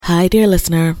Hi, dear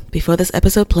listener. Before this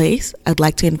episode plays, I'd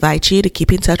like to invite you to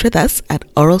keep in touch with us at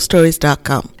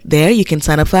oralstories.com. There, you can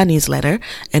sign up for our newsletter,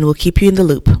 and we'll keep you in the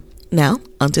loop. Now,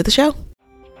 onto the show.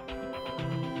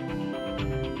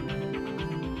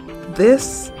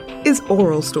 This is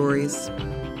Oral Stories.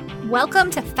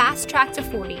 Welcome to Fast Track to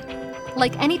 40.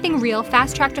 Like anything real,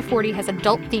 Fast Track to 40 has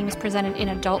adult themes presented in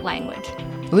adult language.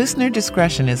 Listener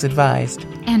discretion is advised.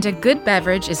 And a good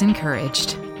beverage is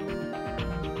encouraged.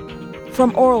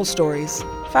 From Oral Stories,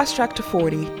 Fast Track to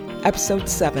 40, Episode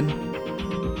 7.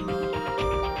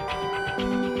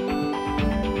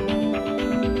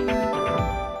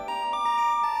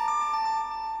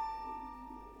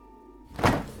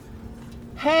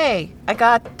 Hey, I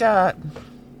got,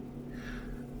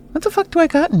 what the fuck do I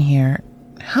got in here?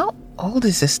 How old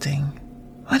is this thing?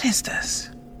 What is this?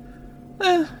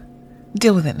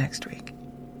 Deal with it next week.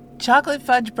 Chocolate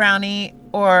fudge brownie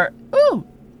or,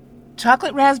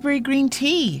 chocolate raspberry green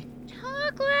tea.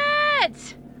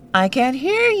 Chocolate! I can't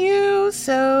hear you,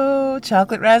 so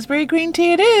chocolate raspberry green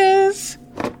tea it is.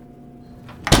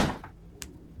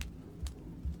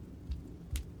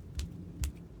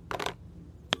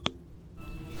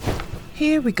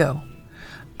 Here we go.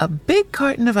 A big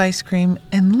carton of ice cream,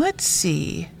 and let's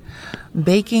see.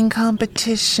 Baking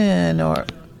competition, or,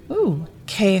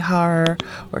 K-horror,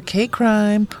 or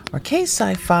K-crime, or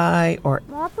K-sci-fi, or...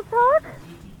 Monster talk?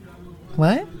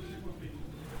 What?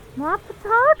 Monster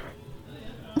talk?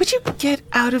 Would you get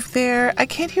out of there? I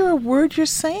can't hear a word you're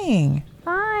saying.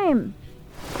 Fine.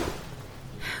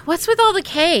 What's with all the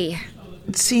K?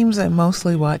 It seems I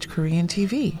mostly watch Korean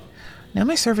TV. Now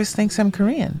my service thinks I'm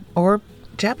Korean, or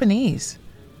Japanese.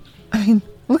 I mean,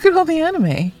 look at all the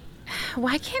anime.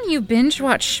 Why can't you binge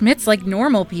watch Schmitz like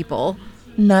normal people?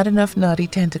 Not enough naughty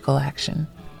tentacle action.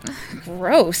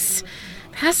 Gross.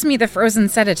 Pass me the frozen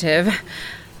sedative.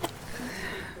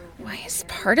 Why is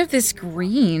part of this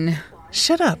green?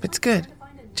 Shut up, it's good.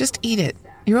 Just eat it.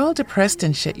 You're all depressed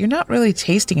and shit. You're not really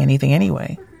tasting anything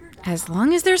anyway. As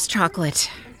long as there's chocolate.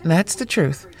 That's the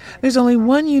truth. There's only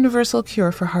one universal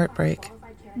cure for heartbreak.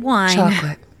 Wine.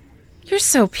 Chocolate. You're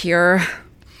so pure.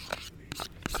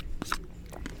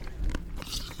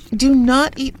 Do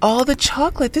not eat all the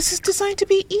chocolate. This is designed to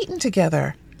be eaten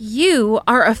together. You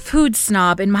are a food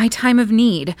snob in my time of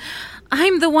need.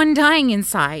 I'm the one dying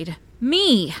inside.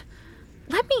 Me.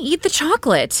 Let me eat the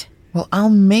chocolate. Well, I'll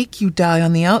make you die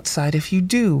on the outside if you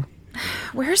do.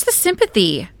 Where's the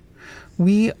sympathy?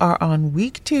 We are on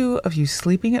week 2 of you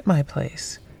sleeping at my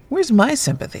place. Where's my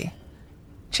sympathy?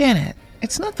 Janet,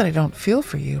 it's not that I don't feel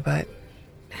for you, but...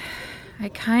 I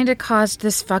kinda caused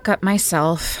this fuck up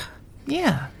myself.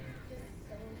 Yeah.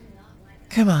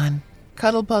 Come on.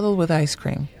 Cuddle puddle with ice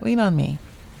cream. Lean on me.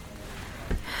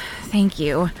 Thank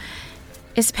you.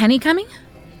 Is Penny coming?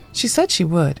 She said she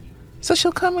would, so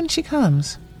she'll come when she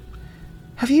comes.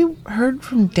 Have you heard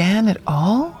from Dan at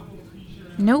all?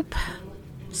 Nope.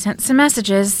 Sent some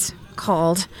messages.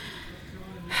 Called.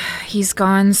 He's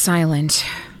gone silent.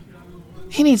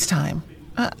 He needs time.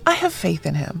 I have faith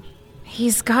in him.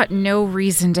 He's got no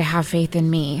reason to have faith in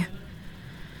me.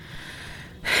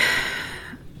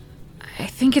 I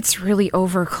think it's really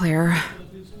over, Claire.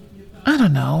 I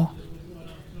don't know.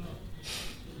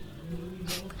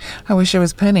 I wish I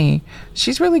was Penny.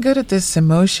 She's really good at this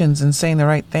emotions and saying the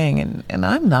right thing, and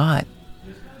I'm not.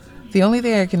 The only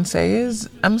thing I can say is,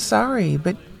 I'm sorry,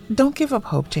 but don't give up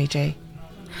hope, JJ.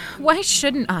 Why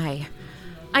shouldn't I?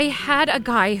 I had a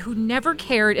guy who never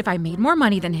cared if I made more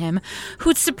money than him,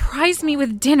 who'd surprise me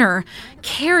with dinner,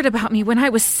 cared about me when I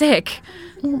was sick.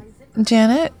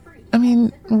 Janet,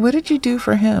 what did you do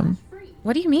for him?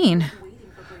 What do you mean?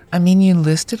 You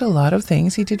listed a lot of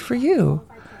things he did for you.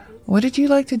 What did you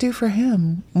like to do for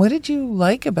him? What did you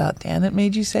like about Dan that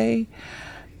made you say,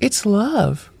 it's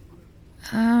love?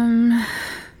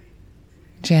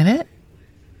 Janet?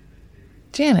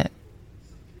 Janet?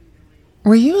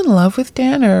 Were you in love with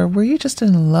Dan, or were you just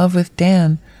in love with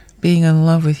Dan being in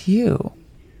love with you?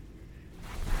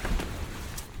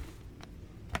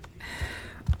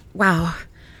 Wow.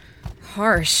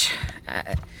 Harsh.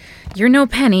 You're no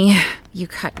Penny. You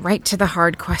cut right to the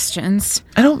hard questions.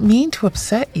 I don't mean to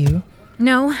upset you.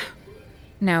 No.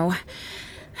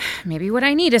 Maybe what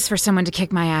I need is for someone to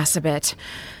kick my ass a bit.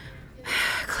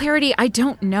 Clarity, I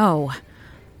don't know.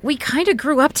 We kind of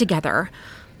grew up together.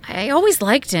 I always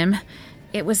liked him.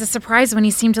 It was a surprise when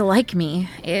he seemed to like me.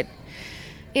 It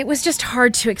was just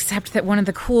hard to accept that one of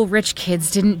the cool rich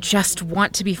kids didn't just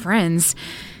want to be friends.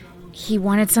 He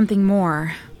wanted something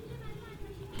more.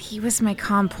 He was my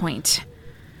calm point.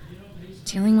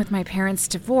 Dealing with my parents'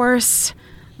 divorce,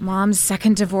 Mom's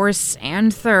second divorce,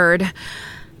 and third.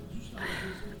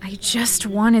 I just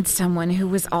wanted someone who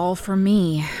was all for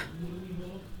me.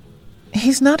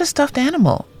 He's not a stuffed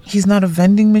animal. He's not a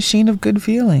vending machine of good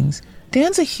feelings.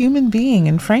 Dan's a human being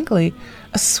and, frankly,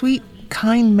 a sweet,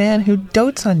 kind man who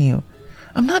dotes on you.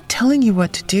 I'm not telling you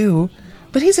what to do,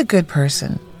 but he's a good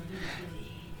person.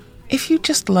 If you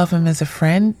just love him as a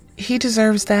friend, he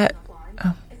deserves that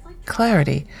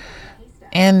clarity.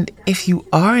 And if you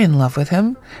are in love with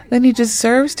him, then he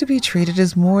deserves to be treated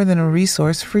as more than a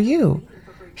resource for you.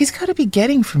 He's got to be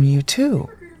getting from you, too.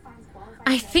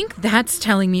 I think that's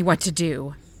telling me what to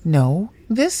do. No,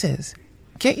 this is.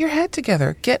 Get your head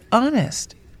together. Get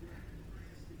honest.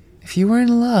 If you were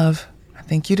in love, I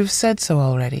think you'd have said so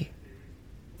already.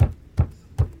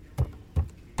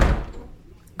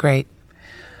 Great.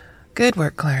 Good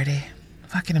work, Clarity.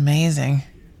 Fucking amazing.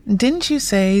 Didn't you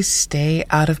say stay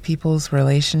out of people's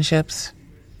relationships?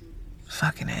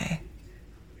 Fucking A.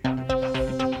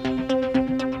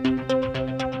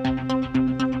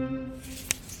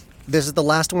 This is the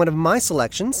last one of my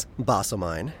selections, boss of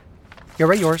mine. Here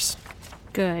are yours.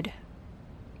 Good.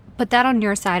 Put that on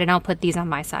your side and I'll put these on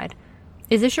my side.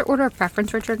 Is this your order of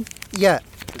preference, Richard? Yeah,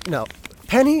 no.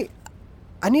 Penny,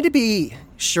 I need to be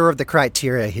sure of the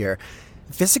criteria here.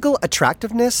 Physical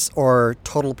attractiveness or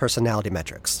total personality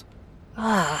metrics?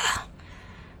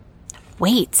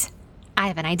 Wait, I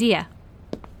have an idea.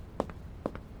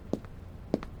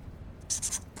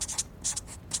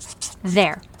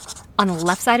 There. On the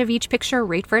left side of each picture,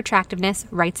 rate for attractiveness.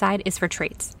 Right side is for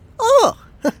traits. Oh,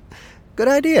 good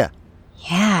idea.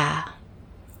 Yeah,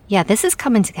 this is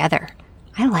coming together.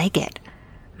 I like it.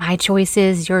 My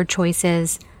choices, your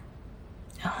choices.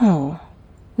 Oh,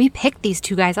 we picked these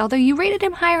two guys, although you rated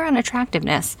him higher on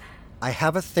attractiveness. I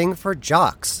have a thing for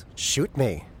jocks. Shoot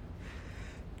me.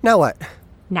 Now what?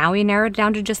 Now we narrowed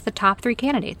down to just the top 3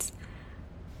 candidates.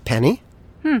 Penny?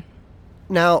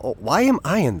 Now, why am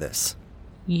I in this?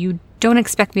 You don't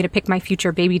expect me to pick my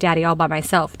future baby daddy all by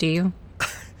myself, do you?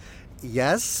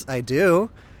 Yes, I do.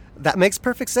 That makes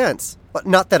perfect sense. But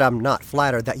not that I'm not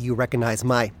flattered that you recognize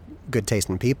my good taste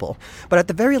in people, but at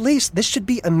the very least, this should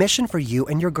be a mission for you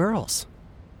and your girls.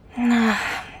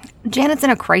 Janet's in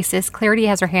a crisis. Clarity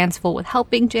has her hands full with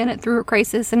helping Janet through her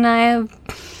crisis, and I have...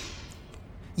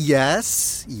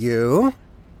 Yes, you.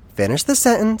 Finish the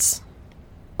sentence.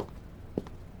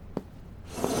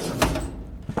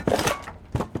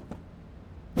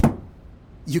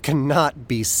 You cannot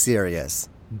be serious.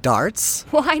 Darts?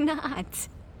 Why not?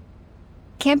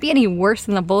 Can't be any worse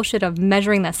than the bullshit of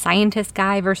measuring the scientist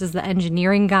guy versus the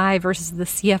engineering guy versus the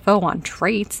CFO on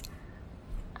traits.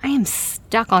 I am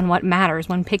stuck on what matters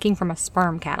when picking from a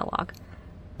sperm catalog.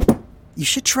 You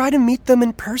should try to meet them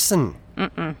in person.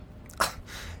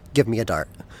 Give me a dart.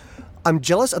 I'm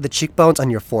jealous of the cheekbones on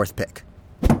your 4th pick.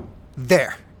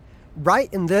 There.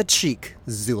 Right in the cheek,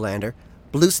 Zoolander.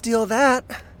 Blue steel that.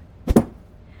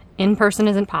 In person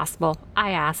isn't possible.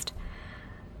 I asked.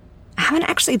 I haven't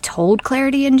actually told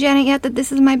Clarity and Janet yet that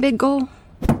this is my big goal.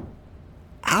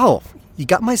 Ow, you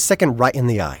got my second right in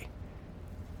the eye.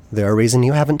 There a reason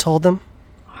you haven't told them?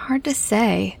 Hard to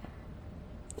say.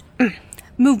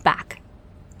 Move back.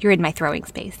 You're in my throwing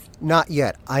space. Not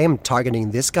yet. I am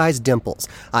targeting this guy's dimples.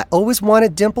 I always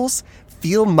wanted dimples.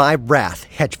 Feel my wrath,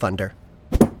 hedge funder.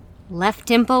 Left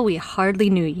dimple, we hardly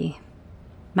knew ye.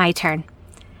 My turn.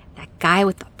 That guy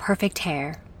with the perfect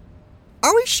hair.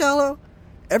 Are we shallow?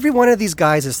 Every one of these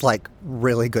guys is,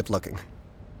 really good looking.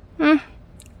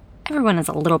 Everyone is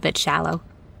a little bit shallow.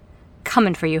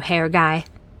 Coming for you, hair guy.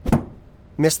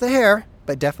 Missed the hair,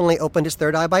 but definitely opened his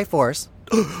third eye by force.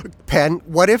 Pen,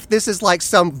 what if this is like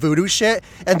some voodoo shit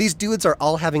and these dudes are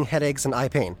all having headaches and eye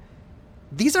pain?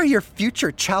 These are your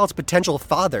future child's potential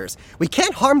fathers. We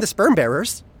can't harm the sperm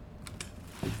bearers.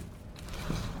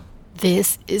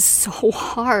 This is so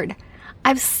hard.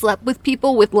 I've slept with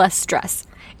people with less stress.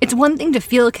 It's one thing to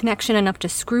feel a connection enough to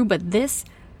screw, but this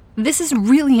is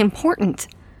really important.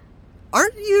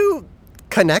 Aren't you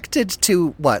connected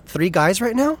to, 3 guys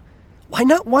right now? Why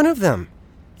not one of them?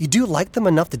 You do like them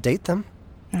enough to date them.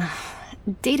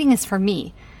 Dating is for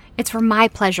me. It's for my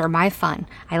pleasure, my fun.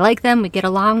 I like them, we get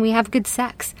along, we have good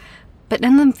sex. But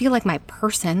none of them feel like my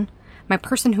person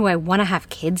who I want to have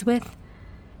kids with.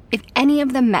 If any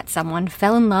of them met someone,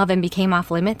 fell in love, and became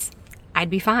off limits, I'd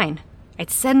be fine. I'd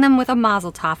send them with a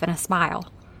mazel tov and a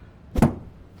smile.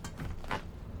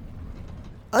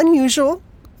 Unusual,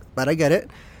 but I get it.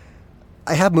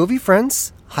 I have movie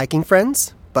friends, hiking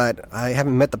friends, but I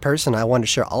haven't met the person I want to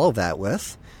share all of that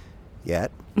with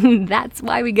yet. That's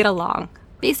why we get along.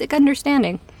 Basic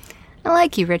understanding. I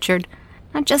like you, Richard,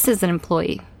 not just as an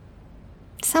employee.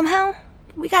 Somehow,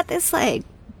 we got this,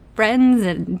 friends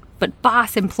and but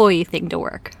boss-employee thing to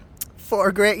work.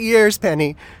 4 great years,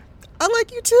 Penny. I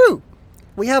like you too.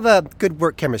 We have a good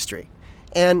work chemistry.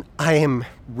 And I am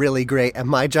really great at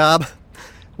my job,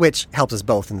 which helps us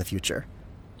both in the future.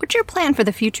 What's your plan for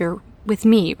the future with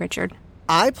me, Richard?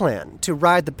 I plan to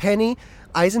ride the Penny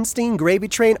Eisenstein gravy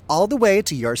train all the way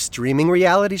to your streaming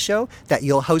reality show that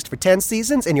you'll host for 10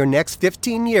 seasons in your next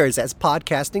 15 years as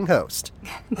podcasting host.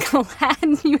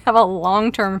 Glad you have a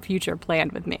long-term future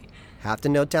planned with me. Have to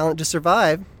know talent to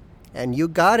survive, and you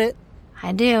got it.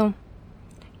 I do.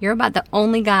 You're about the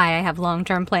only guy I have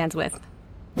long-term plans with.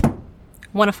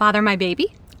 Want to father my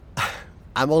baby?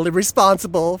 I'm only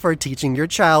responsible for teaching your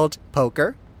child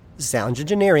poker, sound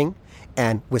engineering,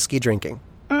 and whiskey drinking.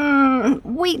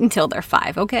 Wait until they're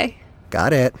 5, okay?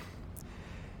 Got it.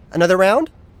 Another round?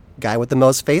 Guy with the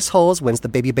most face holes wins the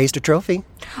Baby Baster trophy.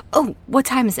 Oh, what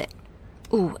time is it?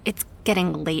 Ooh, it's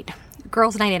getting late.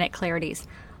 Girls' night in at Clarity's.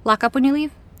 Lock up when you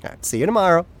leave? All right, see you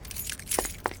tomorrow.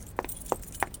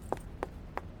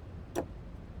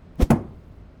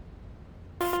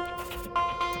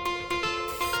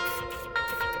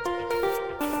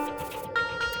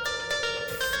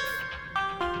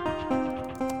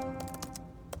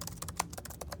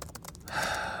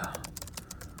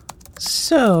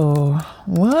 So,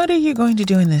 what are you going to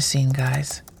do in this scene,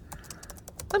 guys?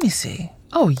 Let me see.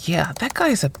 Oh, yeah, that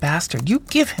guy's a bastard. You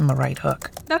give him a right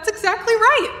hook. That's exactly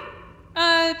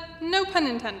right. No pun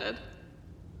intended.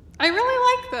 I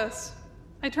really like this.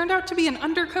 I turned out to be an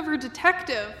undercover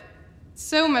detective.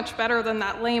 So much better than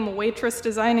that lame waitress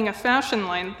designing a fashion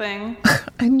line thing.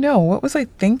 I know. What was I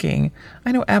thinking?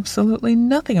 I know absolutely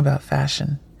nothing about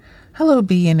fashion. Hello,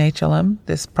 B and HLM,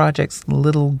 this project's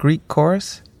little Greek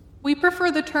chorus. We prefer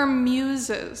the term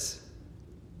muses.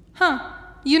 Huh.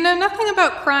 You know nothing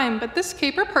about crime, but this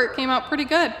caper part came out pretty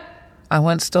good. I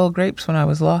once stole grapes when I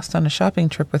was lost on a shopping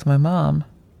trip with my mom.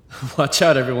 Watch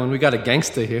out, everyone. We got a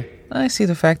gangster here. I see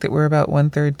the fact that we're about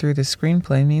 1/3 through the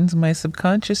screenplay means my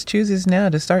subconscious chooses now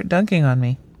to start dunking on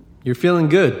me. You're feeling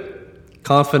good.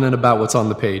 Confident about what's on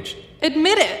the page.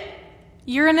 Admit it.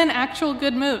 You're in an actual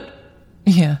good mood.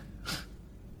 Yeah.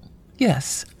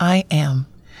 Yes, I am.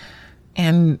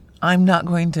 And I'm not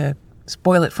going to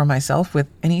spoil it for myself with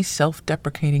any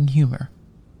self-deprecating humor.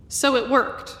 So it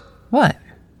worked. What?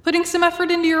 Putting some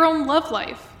effort into your own love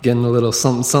life. Getting a little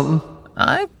something?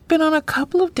 I've been on a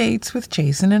couple of dates with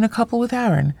Jason and a couple with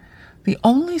Aaron. The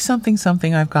only something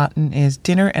I've gotten is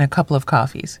dinner and a couple of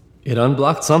coffees. It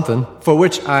unblocked something, for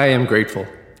which I am grateful.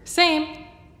 Same.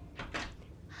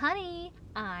 Honey,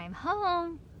 I'm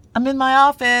home. I'm in my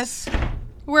office.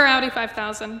 We're Audi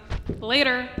 5000.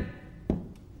 Later.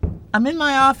 I'm in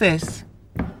my office.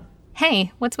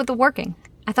 Hey, what's with the working?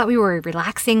 I thought we were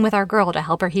relaxing with our girl to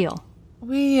help her heal.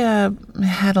 We,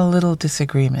 had a little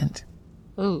disagreement.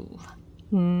 Ooh.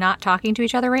 Not talking to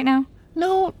each other right now?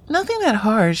 No, nothing that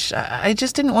harsh. I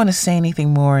just didn't want to say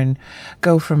anything more and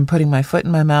go from putting my foot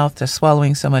in my mouth to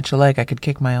swallowing so much alike I could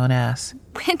kick my own ass.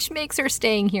 Which makes her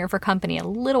staying here for company a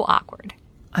little awkward.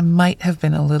 I might have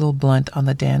been a little blunt on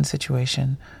the Dan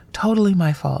situation. Totally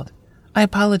my fault. I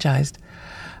apologized,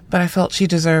 but I felt she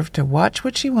deserved to watch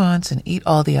what she wants and eat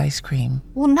all the ice cream.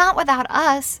 Well, not without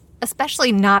us.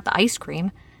 Especially not the ice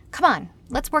cream. Come on,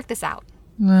 let's work this out.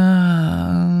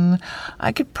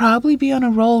 I could probably be on a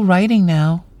roll writing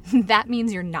now. That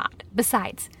means you're not.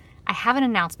 Besides, I have an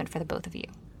announcement for the both of you.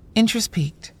 Interest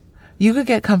peaked. You could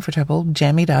get comfortable,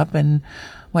 jammied up, and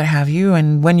what have you,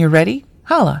 and when you're ready,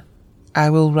 holla. I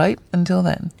will write until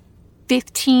then.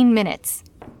 15 minutes.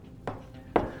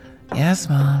 Yes,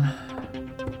 Mom.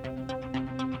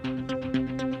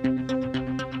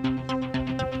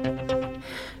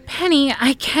 Penny,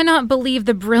 I cannot believe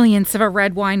the brilliance of a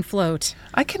red wine float.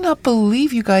 I cannot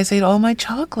believe you guys ate all my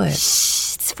chocolate.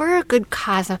 Shh, it's for a good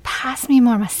cause. Now pass me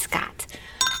more Muscat.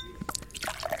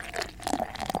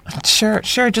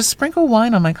 Sure. Just sprinkle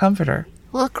wine on my comforter.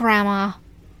 Look, Grandma,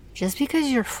 just because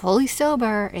you're fully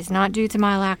sober is not due to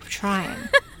my lack of trying.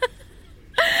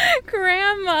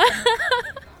 Grandma.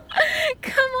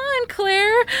 Come on,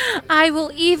 Claire. I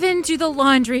will even do the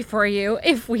laundry for you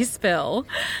if we spill.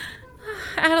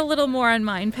 Add a little more on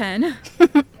mine, Pen.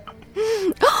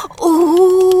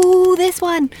 Ooh, this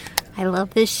one. I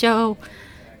love this show.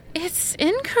 It's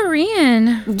in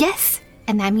Korean. Yes,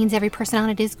 and that means every person on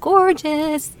it is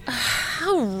gorgeous.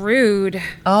 How rude.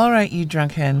 All right, you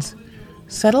drunk hens.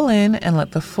 Settle in and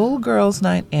let the full girls'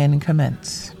 night in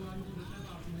commence.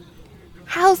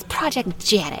 How's Project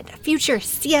Janet, future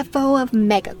CFO of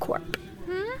Megacorp?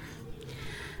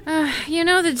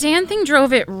 The Dan thing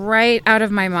drove it right out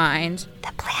of my mind.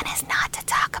 The plan is not to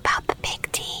talk about the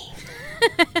big T.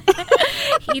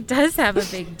 He does have a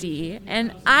big D,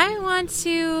 and I want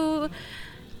to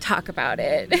talk about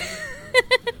it.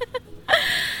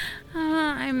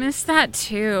 I miss that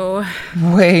too.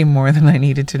 Way more than I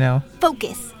needed to know.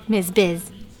 Focus, Ms.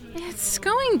 Biz. It's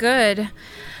going good.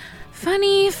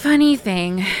 Funny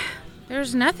thing.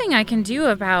 There's nothing I can do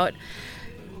about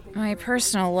my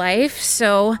personal life,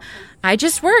 so I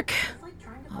just work.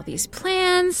 All these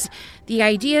plans, the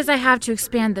ideas I have to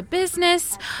expand the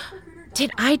business.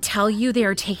 Did I tell you they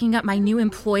are taking up my new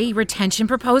employee retention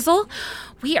proposal?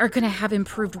 We are going to have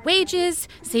improved wages,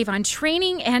 save on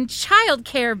training, and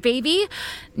childcare, baby.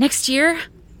 Next year,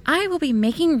 I will be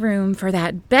making room for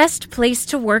that best place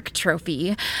to work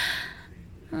trophy.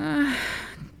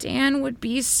 Dan would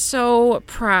be so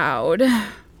proud.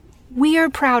 We are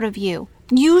proud of you.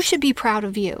 You should be proud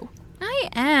of you. I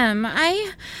am.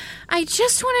 I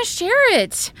just want to share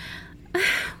it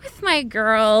with my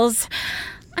girls.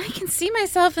 I can see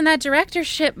myself in that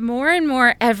directorship more and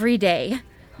more every day.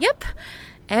 Yep,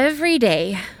 every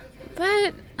day.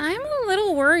 But I'm a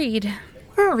little worried.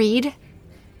 Worried?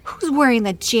 Who's worrying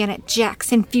that Janet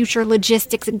Jackson, future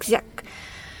logistics head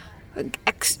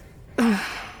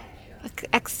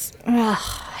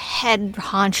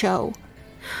honcho?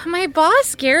 My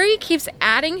boss, Gary, keeps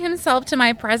adding himself to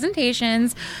my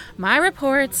presentations, my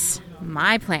reports,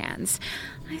 my plans.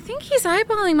 I think he's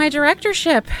eyeballing my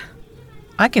directorship.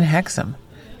 I can hex him.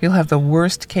 You'll have the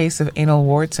worst case of anal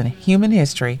warts in human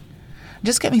history.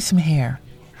 Just get me some hair.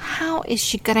 How is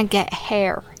she gonna get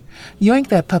hair? Yoink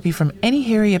that puppy from any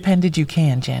hairy appendage you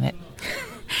can, Janet.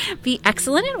 Be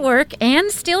excellent at work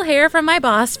and steal hair from my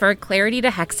boss for Clarity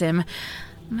to hex him.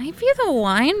 Might be the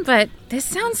wine, but this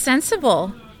sounds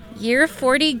sensible. Year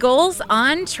 40 goals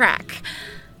on track.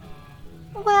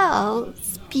 Well,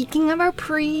 speaking of our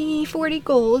pre-40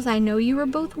 goals, I know you were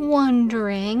both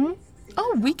wondering.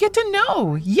 Oh, we get to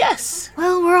know. Yes.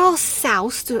 Well, we're all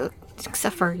soused,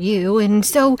 except for you, and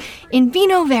so in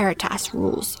vino veritas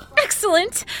rules.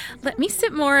 Excellent. Let me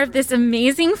sip more of this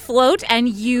amazing float and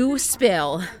you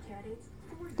spill.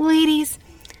 Ladies,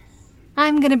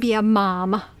 I'm gonna be a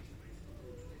mom.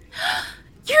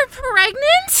 You're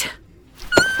pregnant?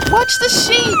 Watch the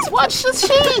sheets! Watch the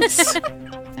sheets!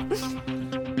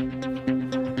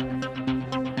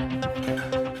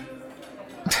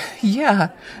 Yeah,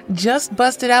 just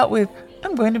busted out with,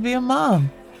 I'm going to be a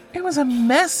mom. It was a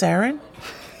mess, Aaron.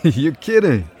 You're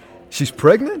kidding. She's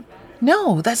pregnant?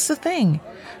 No, that's the thing.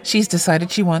 She's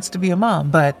decided she wants to be a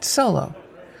mom, but solo.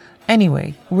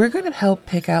 Anyway, we're going to help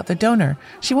pick out the donor.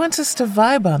 She wants us to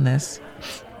vibe on this.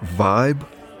 Vibe?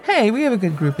 Hey, we have a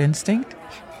good group instinct.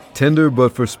 Tinder,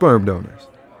 but for sperm donors.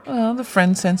 Well, the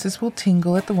friend census will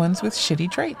tingle at the ones with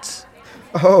shitty traits.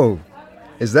 Oh,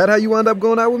 is that how you wound up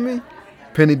going out with me?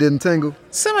 Penny didn't tingle?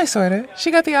 Semi-sorta.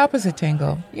 She got the opposite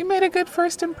tingle. You made a good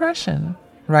first impression.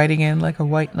 Riding in like a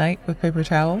white knight with paper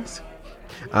towels.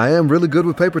 I am really good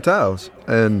with paper towels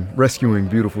and rescuing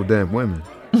beautiful damp women.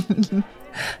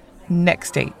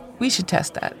 Next date. We should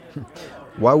test that.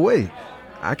 Why wait?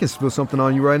 I can spill something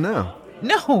on you right now.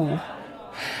 No.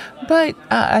 But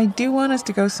I do want us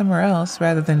to go somewhere else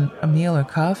rather than a meal or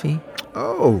coffee.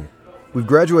 Oh, we've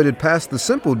graduated past the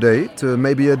simple date to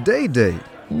maybe a day date.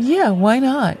 Yeah, why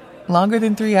not? Longer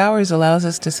than 3 hours allows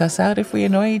us to suss out if we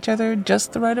annoy each other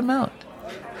just the right amount.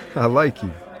 I like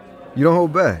you. You don't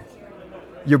hold back.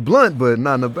 You're blunt, but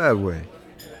not in a bad way.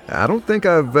 I don't think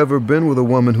I've ever been with a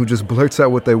woman who just blurts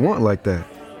out what they want like that.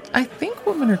 I think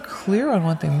women are clear on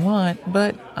what they want,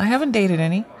 but I haven't dated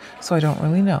any, so I don't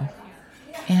really know.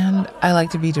 And I like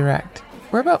to be direct.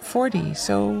 We're about 40,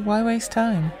 so why waste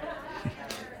time?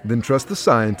 Then trust the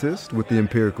scientist with the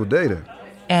empirical data.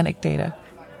 Anecdata.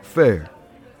 Fair.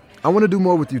 I want to do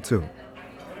more with you, too.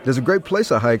 There's a great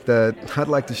place I hike that I'd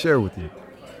like to share with you.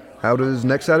 How does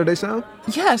next Saturday sound?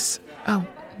 Yes. Oh,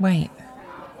 wait.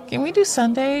 Can we do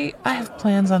Sunday? I have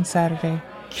plans on Saturday.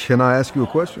 Can I ask you a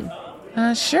question?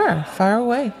 Sure. Fire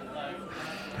away.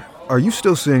 Are you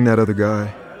still seeing that other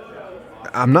guy?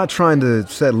 I'm not trying to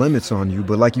set limits on you,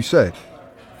 but like you said,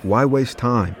 why waste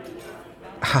time?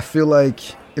 I feel like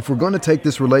if we're going to take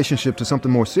this relationship to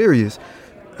something more serious,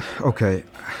 okay,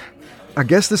 I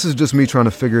guess this is just me trying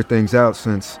to figure things out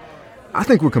since I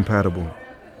think we're compatible.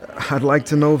 I'd like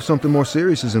to know if something more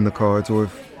serious is in the cards or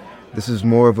if this is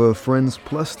more of a friends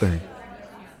plus thing.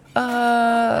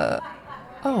 Oh.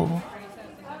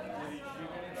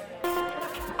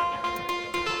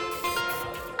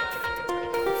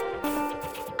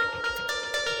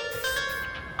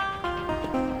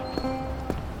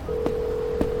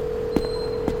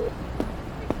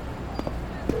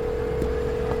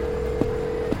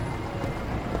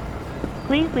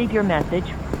 Please leave your message.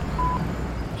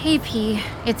 Hey, P.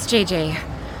 It's JJ.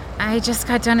 I just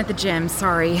got done at the gym,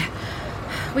 sorry.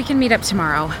 We can meet up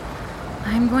tomorrow.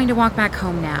 I'm going to walk back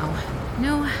home now.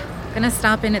 No, gonna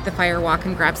stop in at the Firewalk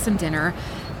and grab some dinner,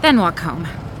 then walk home.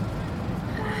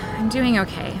 I'm doing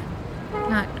okay.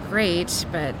 Not great,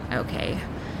 but okay.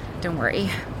 Don't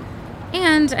worry.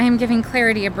 And I'm giving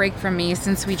Clarity a break from me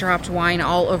since we dropped wine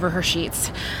all over her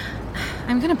sheets.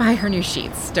 I'm gonna buy her new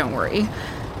sheets, don't worry.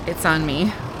 It's on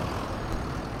me.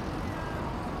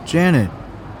 Janet.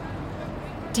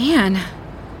 Dan.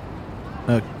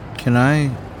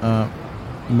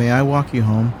 May I walk you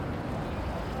home?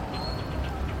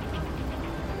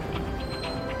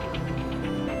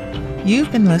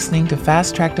 You've been listening to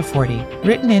Fast Track to 40,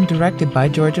 written and directed by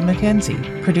Georgia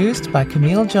McKenzie, produced by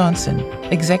Camille Johnson,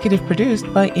 executive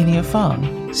produced by Inia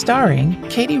Fong, starring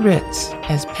Katie Ritz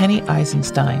as Penny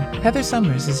Eisenstein, Heather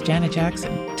Summers as Janet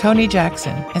Jackson, Tony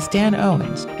Jackson as Dan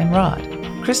Owens and Rod,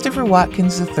 Christopher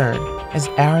Watkins III as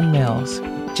Aaron Mills,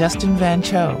 Justin Van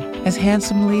Cho as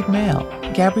handsome lead male,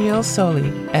 Gabrielle Soli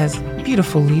as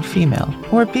beautiful lead female,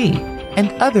 or B,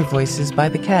 and other voices by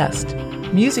the cast.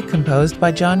 Music composed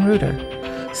by John Reuter.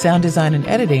 Sound design and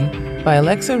editing by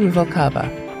Alexa Ruvalcaba.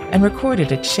 And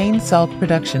recorded at Shane Salt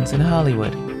Productions in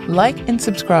Hollywood. Like and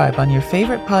subscribe on your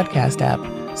favorite podcast app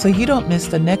so you don't miss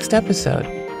the next episode.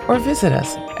 Or visit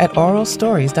us at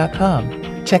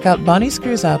oralstories.com. Check out Bonnie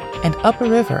Screws Up and Up a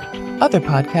River, other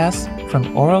podcasts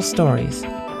from Oral Stories.